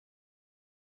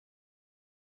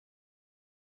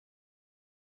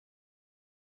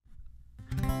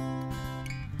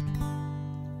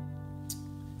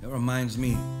reminds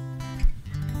me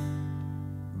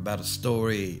about a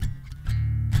story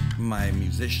my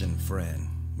musician friend,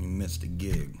 he missed a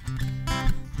gig.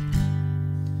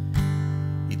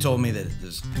 He told me that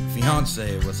his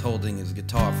fiance was holding his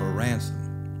guitar for ransom.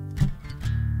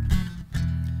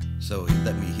 So he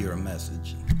let me hear a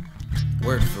message.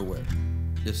 Word for word,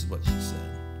 this is what she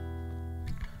said.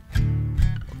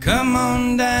 Well, come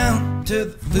on down to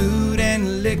the food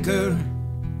and liquor.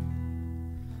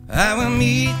 I will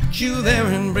meet you there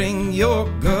and bring your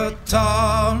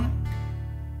guitar.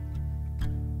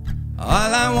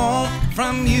 All I want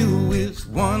from you is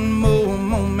one more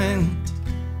moment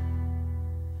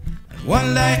and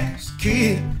one last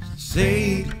kiss to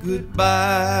say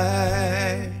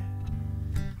goodbye.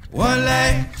 One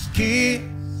last kiss,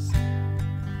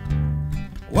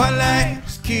 one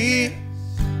last kiss,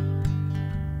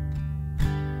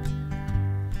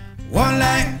 one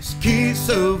last kiss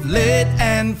of lead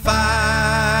and fire.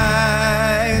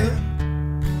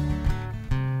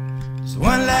 Just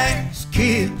one last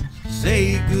kiss,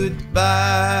 say goodbye.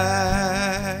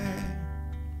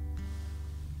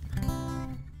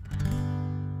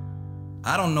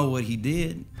 I don't know what he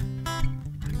did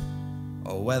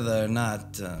or whether or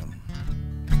not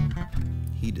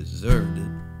he deserved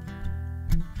it,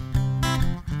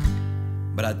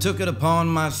 but I took it upon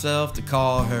myself to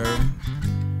call her,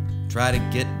 try to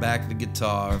get back the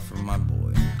guitar for my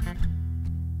boy.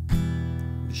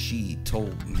 But she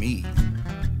told me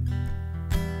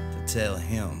to tell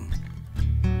him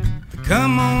to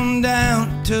come on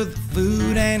down to the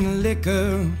food and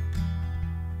liquor.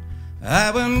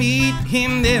 I will meet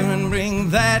him there and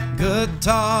bring that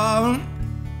guitar.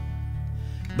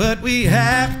 But we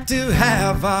have to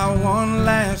have our one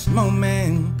last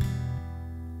moment,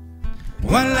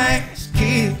 one last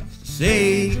kiss to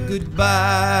say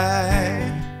goodbye.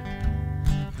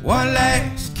 One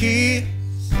last kiss,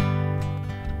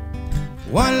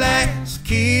 one last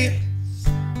kiss,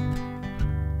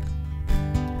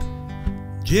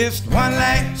 just one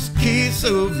last kiss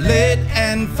of lead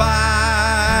and fire.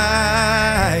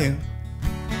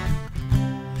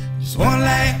 Just one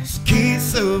last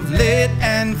kiss of lead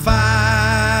and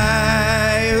fire.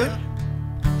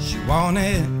 She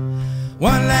wanted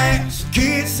one last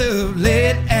kiss of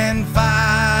lead and fire.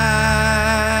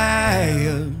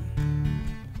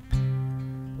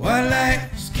 One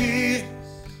last kiss,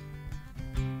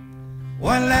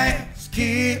 one last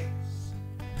kiss,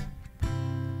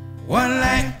 one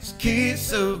last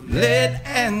kiss of lead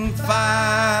and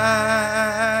fire.